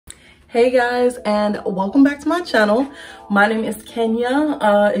Hey guys, and welcome back to my channel. My name is Kenya,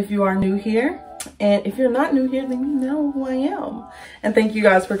 if you are new here. And if you're not new here, then you know who I am. And thank you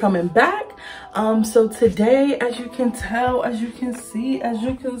guys for coming back. So today, as you can tell, as you can see,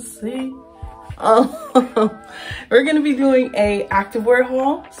 we're gonna be doing a activewear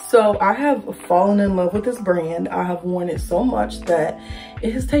haul. So I have fallen in love with this brand. I have worn it so much that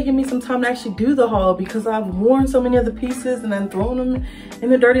it has taken me some time to actually do the haul because I've worn so many of the pieces and then thrown them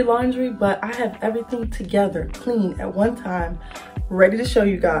in the dirty laundry, but I have everything together, clean at one time, ready to show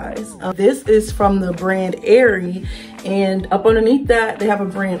you guys. This is from the brand Aerie, and up underneath that they have a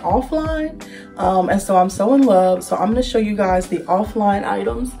brand Offline, and so I'm so in love. So I'm going to show you guys the Offline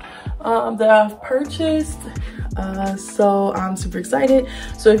items that I've purchased. So I'm super excited.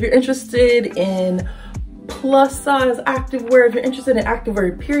 So if you're interested in plus size activewear, if you're interested in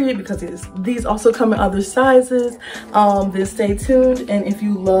activewear period, because these also come in other sizes, then stay tuned. And if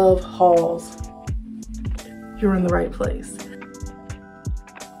you love hauls, you're in the right place.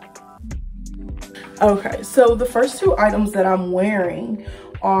 Okay, so the first two items that I'm wearing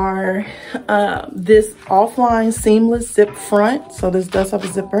are this Offline seamless zip front. So this does have a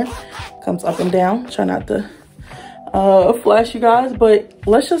zipper, comes up and down. Try not to flash you guys, but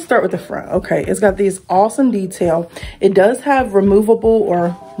let's just start with the front. Okay, it's got these awesome detail. It does have removable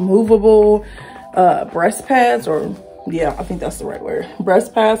or movable breast pads, or yeah, I think that's the right word,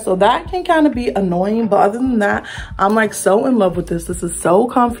 breast pads. So that can kind of be annoying, but other than that, I'm like so in love with this. This is so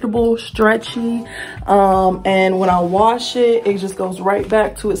comfortable, stretchy, and when I wash it, it just goes right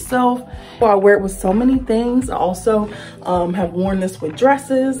back to itself. I wear it with so many things. I also have worn this with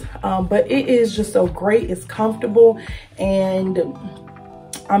dresses, but it is just so great. It's comfortable, and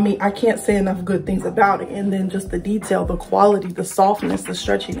I mean, I can't say enough good things about it. And then just the detail, the quality, the softness, the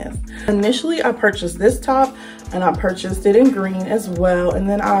stretchiness. Initially, I purchased this top, and I purchased it in green as well. And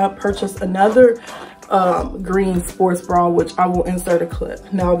then I purchased another green sports bra, which I will insert a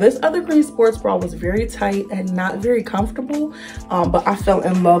clip. Now, this other green sports bra was very tight and not very comfortable, but I fell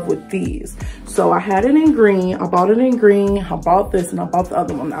in love with these. So I had it in green, I bought it in green, I bought this, and I bought the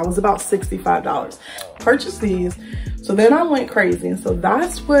other one. That was about $65. Purchased these. So then I went crazy, and so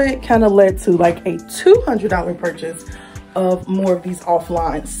that's what kind of led to like a $200 purchase of more of these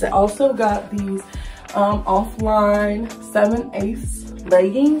Offline sets. Also got these Offline 7/8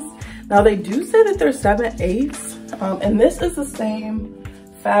 leggings. Now they do say that they're 7/8, and this is the same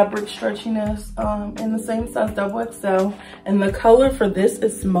fabric stretchiness in the same size XXL, and the color for this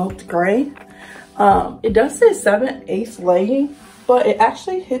is smoked gray. It does say 7/8 legging, but it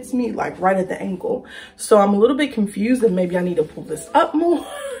actually hits me like right at the ankle. So I'm a little bit confused, and maybe I need to pull this up more.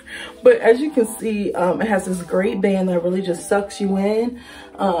 But as you can see, it has this great band that really just sucks you in.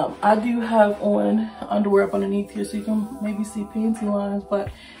 I do have on underwear up underneath here, so you can maybe see panty lines, but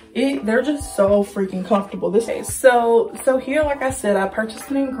they're just so freaking comfortable. So here, like I said, I purchased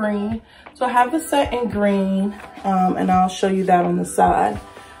it in green. So I have the set in green, and I'll show you that on the side.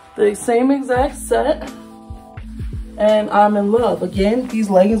 The same exact set. And I'm in love. Again, these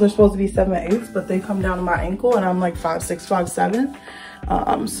leggings are supposed to be 7/8, but they come down to my ankle, and I'm like 5'6", 5'7".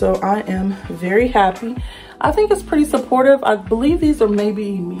 So I am very happy. I think it's pretty supportive. I believe these are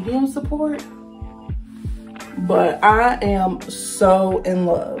maybe medium support, but I am so in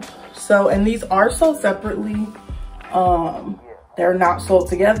love. So, and these are sold separately. They're not sold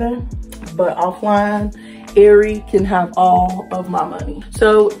together, but Offline, Aerie can have all of my money.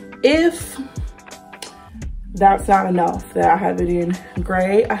 So if that's not enough that I have it in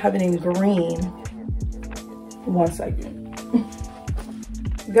gray, I have it in green. One second.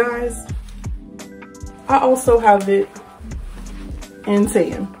 Guys, I also have it in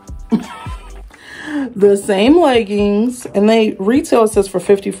tan. The same leggings, and they retail says for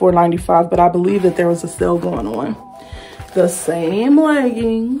 $54.95, but I believe that there was a sale going on. The same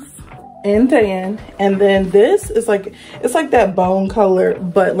leggings in tan, and then this is like, it's like that bone color,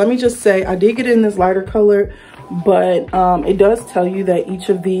 but let me just say, I did get it in this lighter color, but it does tell you that each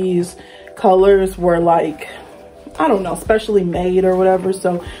of these colors were like, I don't know, specially made or whatever.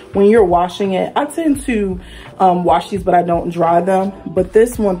 So when you're washing it, I tend to wash these, but I don't dry them. But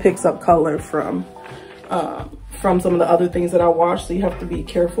this one picks up color from some of the other things that I wash, so you have to be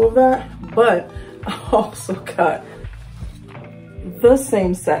careful of that. But I also got the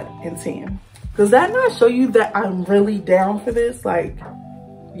same set in tan. Does that not show you that I'm really down for this? Like,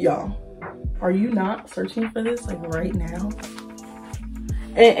 y'all, are you not searching for this like right now?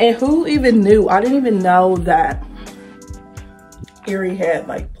 And who even knew? I didn't even know that Aerie had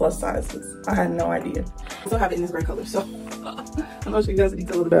like plus sizes. I had no idea. I still have it in this gray color, so I'm gonna show you guys the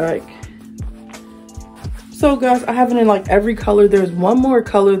detail of the bag. So guys, I have it in like every color. There's one more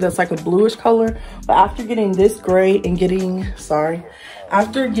color that's like a bluish color, but after getting this gray and getting,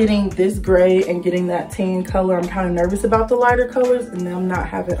 after getting this gray and getting that tan color, I'm kind of nervous about the lighter colors and them not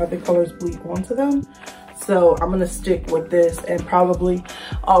having other colors bleed onto them. So I'm gonna stick with this and probably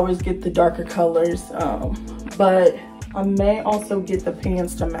always get the darker colors. But I may also get the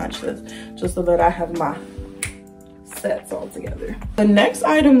pants to match this, just so that I have my sets all together. The next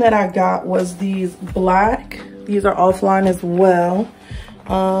item that I got was these black. These are offline as well.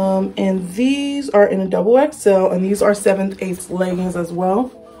 And these are in a XXL, and these are 7/8 leggings as well,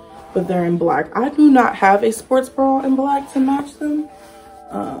 but they're in black. I do not have a sports bra in black to match them,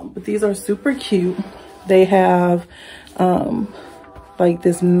 but these are super cute. They have like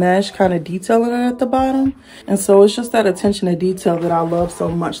this mesh kind of detailing at the bottom, and so it's just that attention to detail that I love so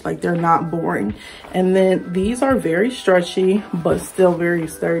much. Like, they're not boring. And then these are very stretchy but still very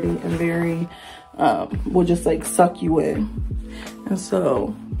sturdy and very will just like suck you in. And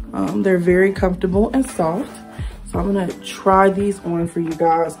so they're very comfortable and soft. So I'm gonna try these on for you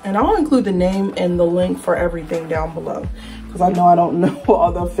guys, and I'll include the name and the link for everything down below, because I know I don't know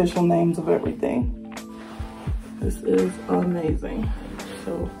all the official names of everything. This is amazing.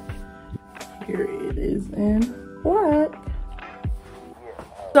 So here it is in black.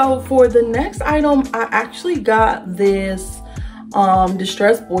 So for the next item, I actually got this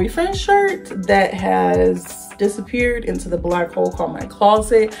distressed boyfriend shirt that has disappeared into the black hole called my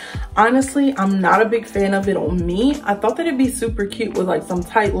closet. Honestly, I'm not a big fan of it on me. I thought that it'd be super cute with like some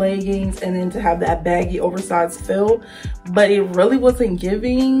tight leggings and then to have that baggy oversized fill, but it really wasn't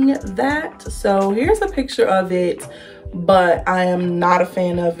giving that. So here's a picture of it, but I am not a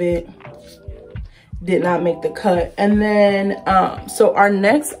fan of it. Did not make the cut. And then so our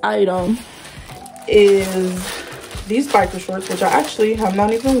next item is these biker shorts, which I actually have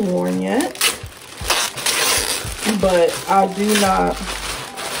not even worn yet, but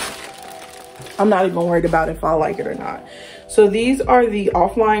I'm not even worried about if I like it or not. So these are the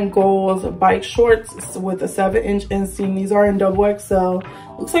Offline Goals bike shorts with a 7-inch inseam. These are in XXL.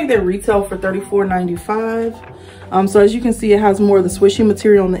 Looks like they retail for $34.95. So as you can see, it has more of the swishy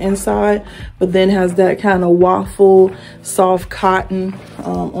material on the inside, but then has that kind of waffle soft cotton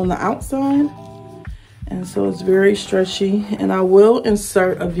on the outside. And so it's very stretchy, and I will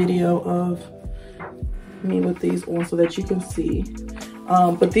insert a video of me with these on so that you can see.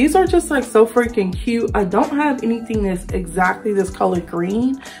 But these are just like so freaking cute. I don't have anything that's exactly this color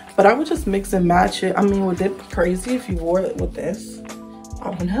green, but I would just mix and match it. I mean, would it be crazy if you wore it with this?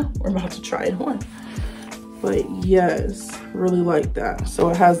 I don't know. We're about to try it on. But yes, really like that. So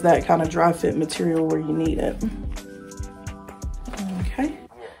it has that kind of dry fit material where you need it. Okay.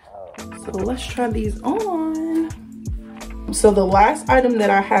 So let's try these on. So the last item that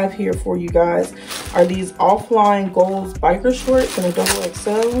I have here for you guys are these Offline Goals biker shorts in a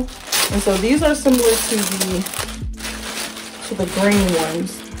XXL. And so these are similar to the green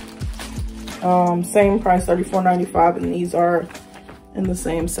ones. Same price, $34.95, and these are in the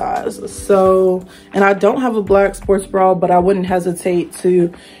same size. So, and I don't have a black sports bra, but I wouldn't hesitate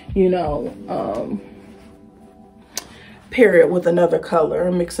to, you know, pair it with another color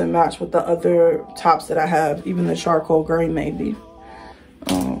and mix and match with the other tops that I have, even the charcoal gray maybe.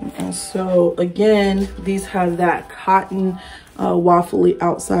 And so again, these have that cotton waffly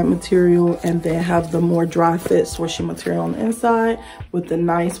outside material, and then have the more dry fit swishy material on the inside with the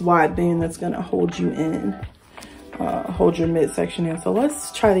nice wide band that's gonna hold you in, hold your midsection in. So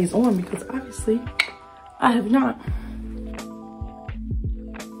let's try these on, because obviously I have not.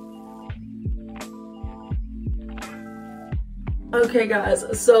 Okay guys,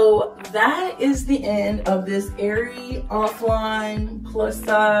 so that is the end of this Aerie offline plus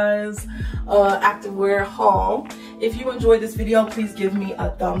size activewear haul. If you enjoyed this video, please give me a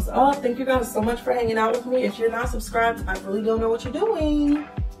thumbs up. Thank you guys so much for hanging out with me. If you're not subscribed, I really don't know what you're doing.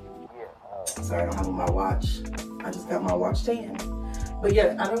 Sorry, I don't have my watch. I just got my watch tan. But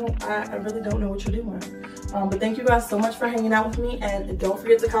yeah, I really don't know what you're doing. But thank you guys so much for hanging out with me, and don't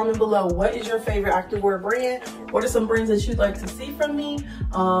forget to comment below, what is your favorite activewear brand? What are some brands that you'd like to see from me?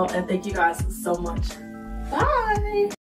 And thank you guys so much. Bye.